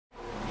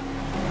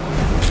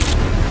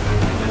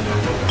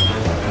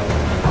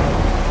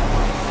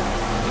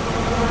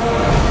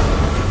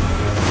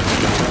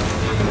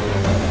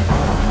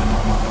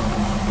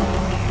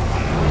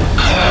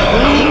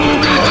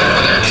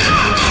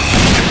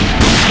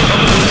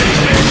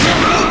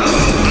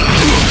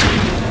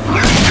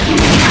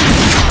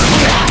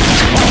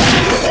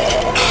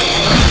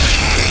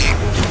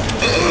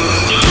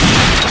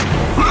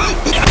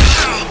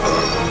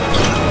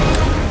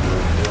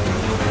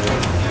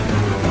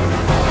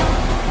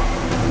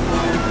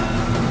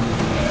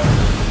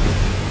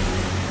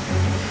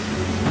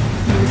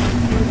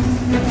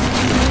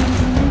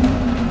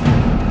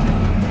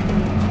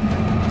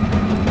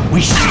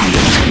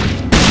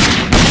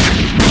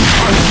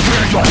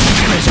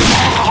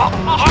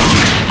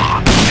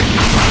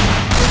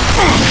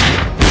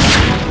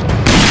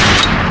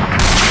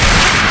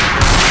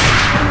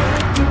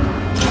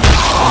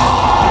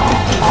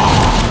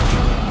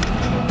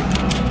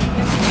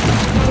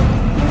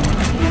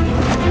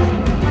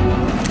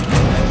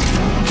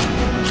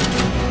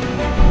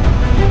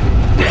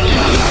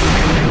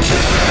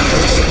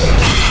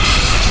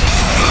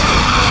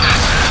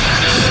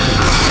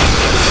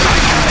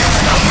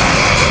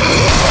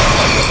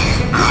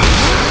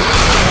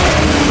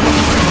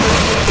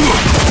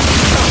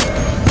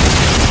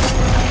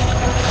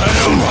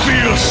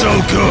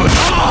good.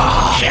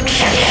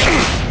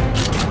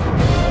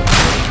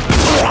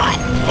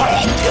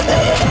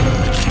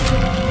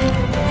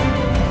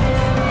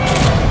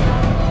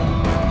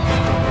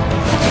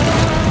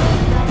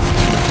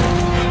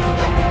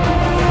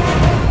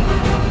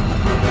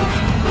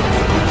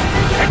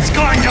 It's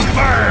going to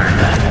burn!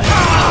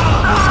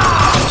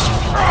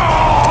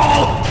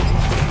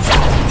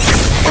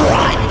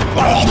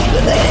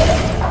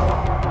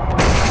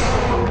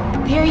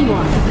 There you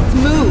are. Let's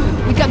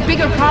move. We've got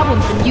bigger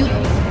problems than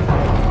mutants.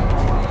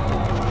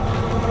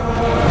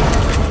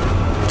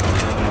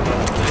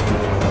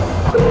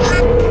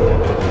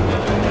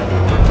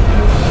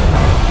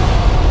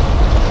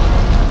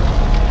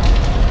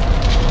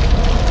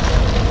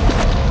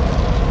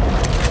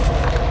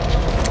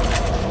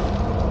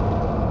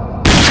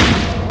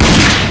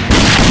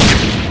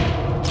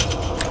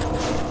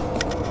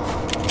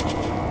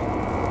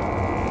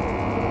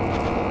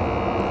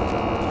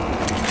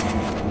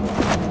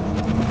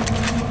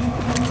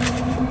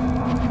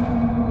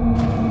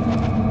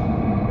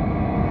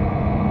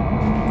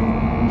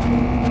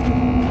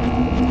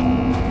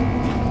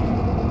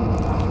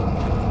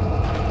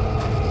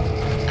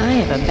 I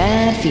have a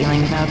bad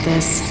feeling about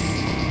this.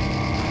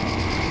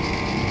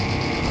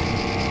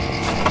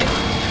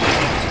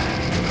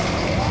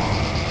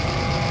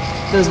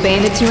 Those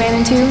bandits you ran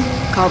into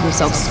called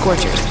themselves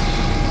Scorchers.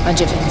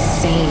 Bunch of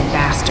insane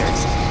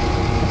bastards.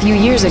 A few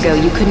years ago,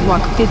 you couldn't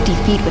walk 50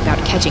 feet without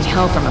catching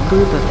hell from a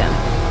group of them.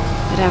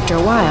 But after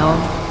a while,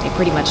 they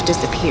pretty much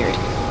disappeared.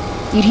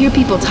 You'd hear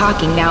people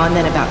talking now and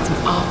then about some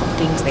awful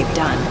things they've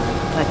done,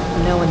 but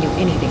no one knew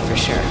anything for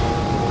sure.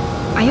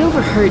 I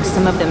overheard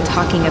some of them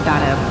talking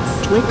about a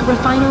slick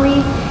refinery.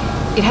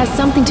 It has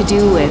something to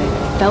do with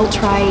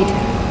feltride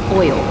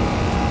oil.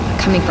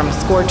 Coming from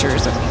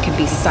Scorchers, it could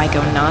be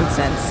psycho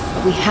nonsense,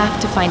 but we have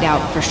to find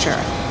out for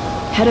sure.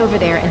 Head over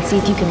there and see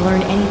if you can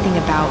learn anything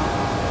about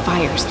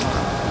Firestorm.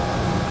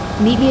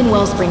 Meet me in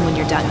Wellspring when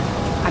you're done.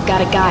 I've got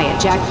a guy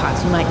at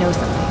Jackpots who might know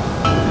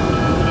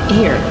something.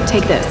 Here,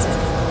 take this.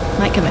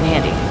 Might come in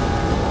handy.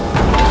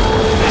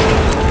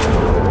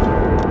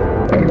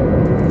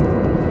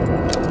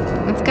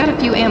 It's got a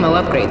few ammo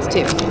upgrades,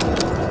 too.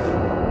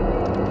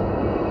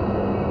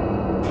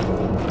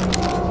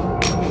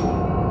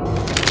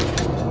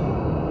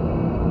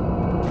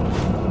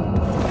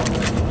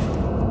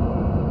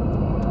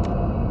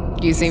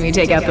 You see me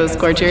take out those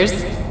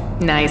Scorchers?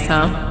 Nice,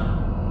 huh?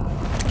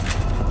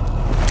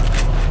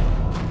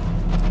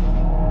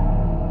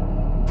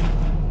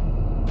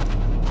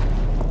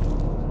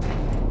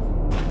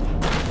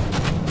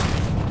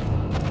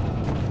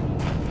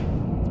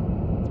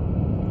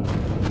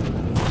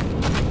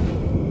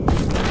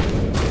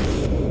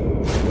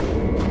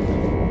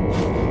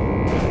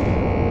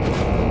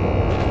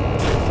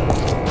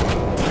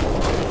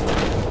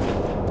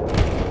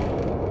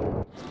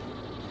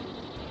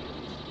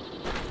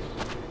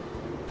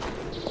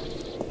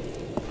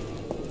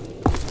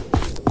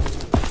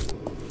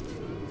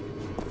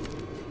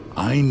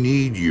 I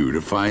need you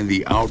to find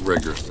the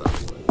Outrigger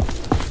stuff.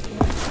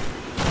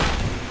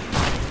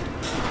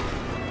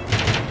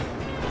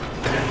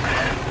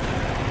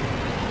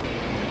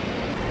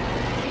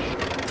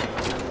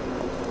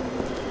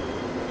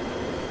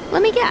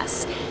 Let me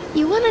guess.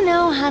 You want to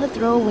know how to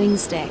throw a wing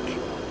stick.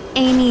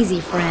 Ain't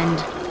easy,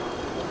 friend.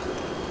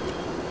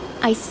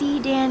 I see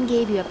Dan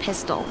gave you a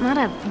pistol. Not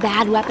a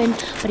bad weapon,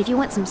 but if you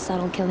want some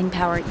subtle killing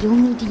power, you'll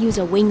need to use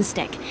a wing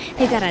stick.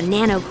 They've got a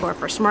nanocore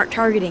for smart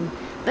targeting,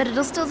 but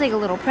it'll still take a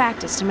little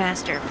practice to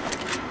master.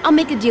 I'll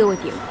make a deal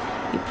with you.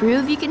 You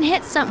prove you can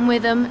hit something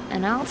with them,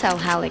 and I'll tell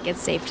Halleck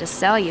it's safe to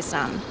sell you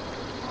some.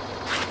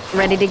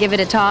 Ready to give it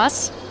a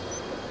toss?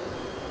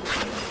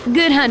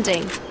 Good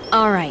hunting.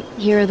 All right,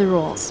 here are the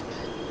rules.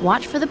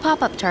 Watch for the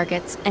pop-up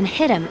targets and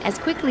hit them as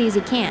quickly as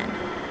you can.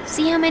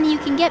 See how many you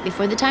can get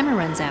before the timer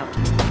runs out.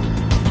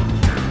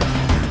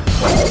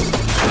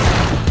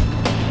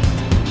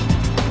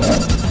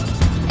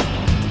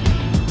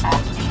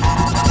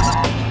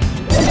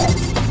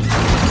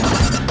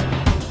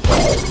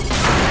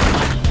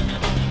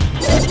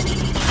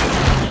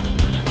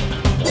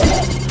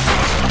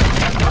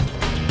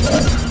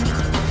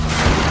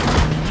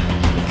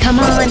 Come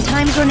on,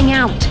 time's running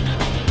out.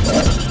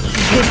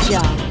 Good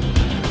job.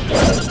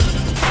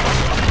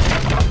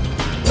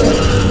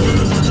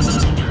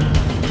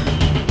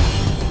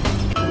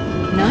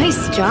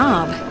 Nice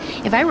job.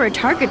 If I were a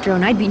target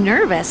drone, I'd be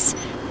nervous.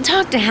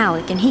 Talk to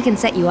Halleck and he can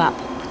set you up.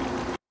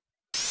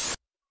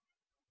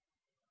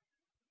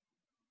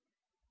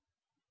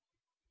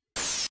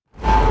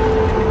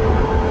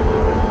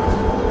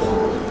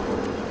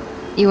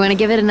 You want to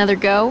give it another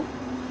go?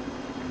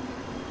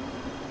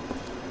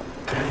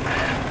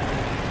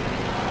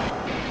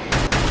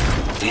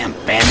 Damn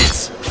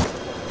bandits!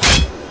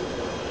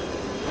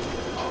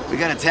 We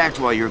got attacked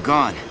while you were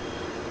gone.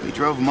 We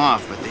drove them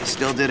off, but they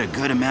still did a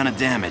good amount of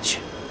damage.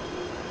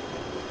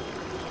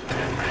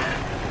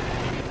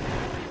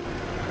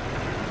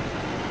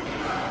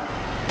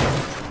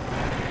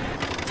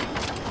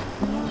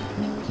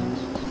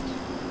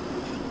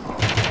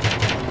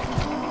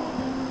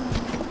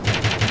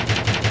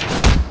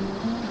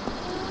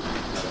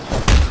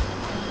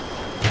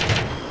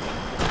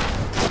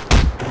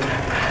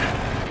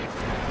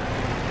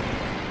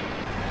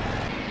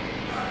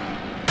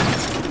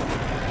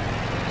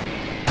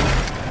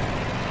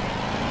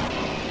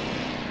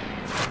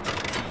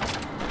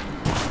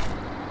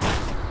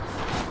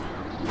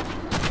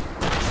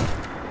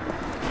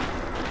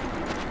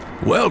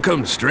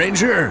 Welcome,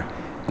 stranger.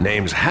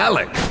 Name's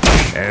Halleck,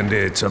 and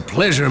it's a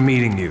pleasure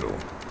meeting you.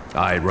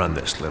 I run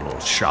this little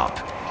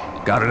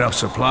shop. Got enough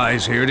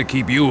supplies here to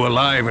keep you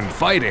alive and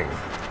fighting.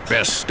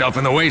 Best stuff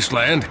in the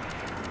wasteland.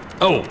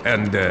 Oh,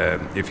 and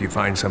if you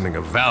find something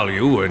of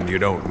value and you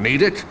don't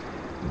need it,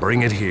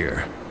 bring it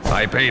here.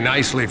 I pay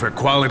nicely for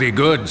quality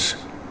goods.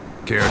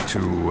 Care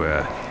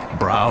to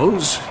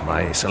browse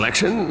my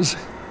selections?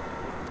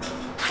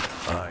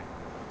 I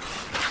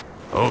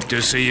hope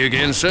to see you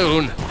again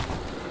soon.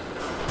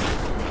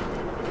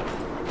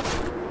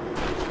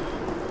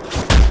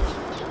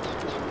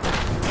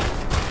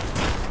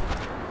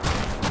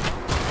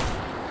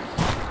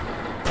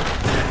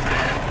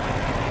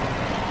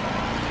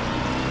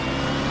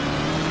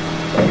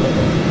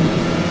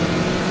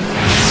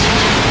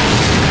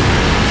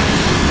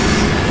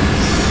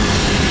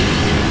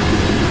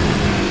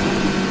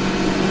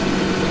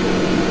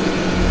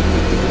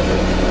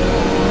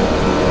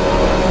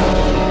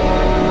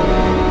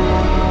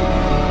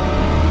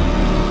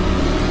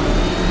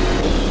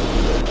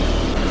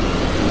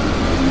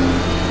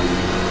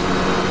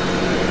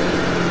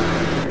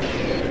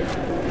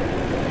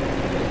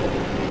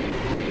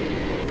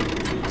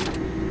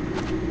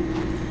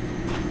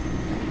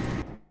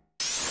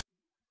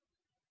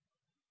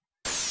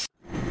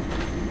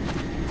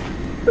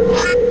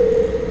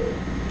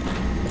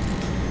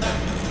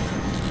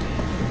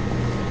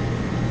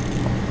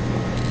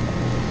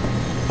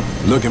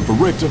 Looking for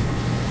Richter?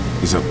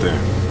 He's up there.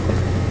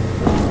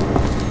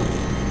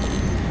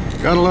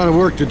 Got a lot of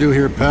work to do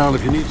here, pal,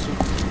 if you need some.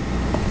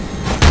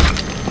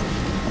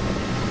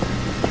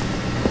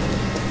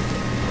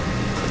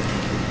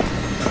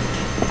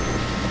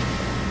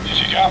 If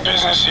you got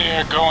business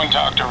here, go and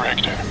talk to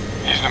Richter.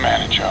 He's the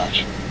man in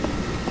charge.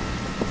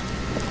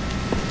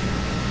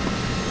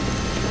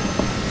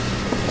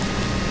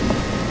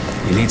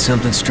 You need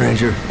something,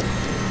 stranger?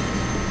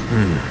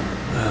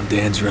 Well,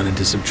 Dan's run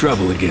into some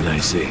trouble again, I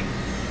see.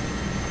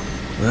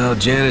 Well,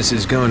 Janice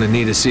is going to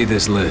need to see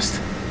this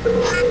list.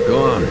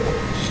 Go on.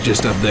 She's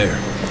just up there.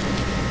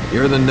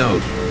 You're the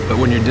note, but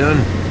when you're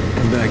done,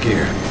 come back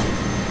here.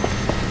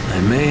 I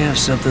may have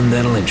something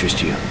that'll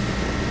interest you.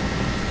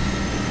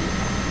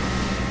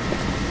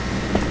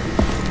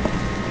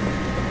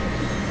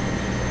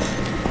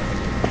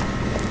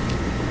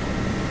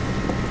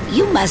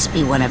 You must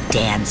be one of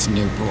Dan's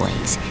new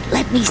boys.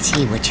 Let me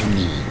see what you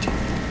need.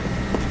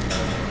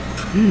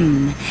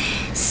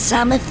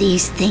 Some of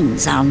these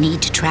things I'll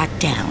need to track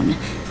down.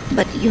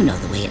 But you know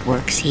the way it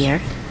works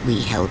here.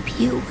 We help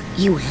you,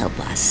 you help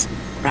us,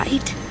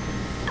 right?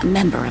 A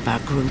member of our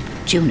group,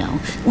 Juno,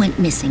 went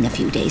missing a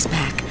few days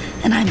back,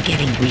 and I'm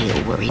getting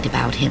real worried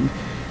about him.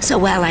 So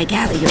while I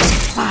gather your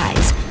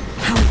supplies,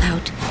 how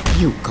about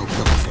you go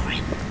look for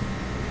him?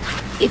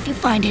 If you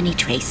find any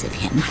trace of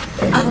him,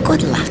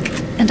 good luck,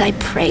 and I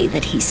pray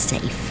that he's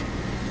safe.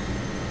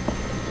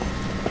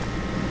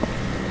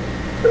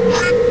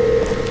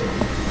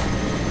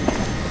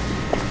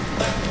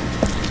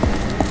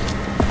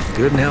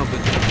 Couldn't help it.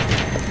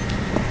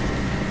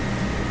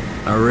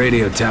 Our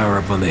radio tower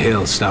up on the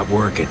hill stopped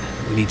working.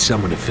 We need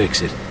someone to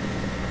fix it.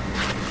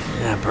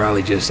 Yeah,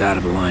 probably just out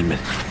of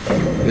alignment.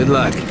 Good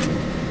luck.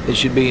 This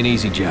should be an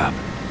easy job.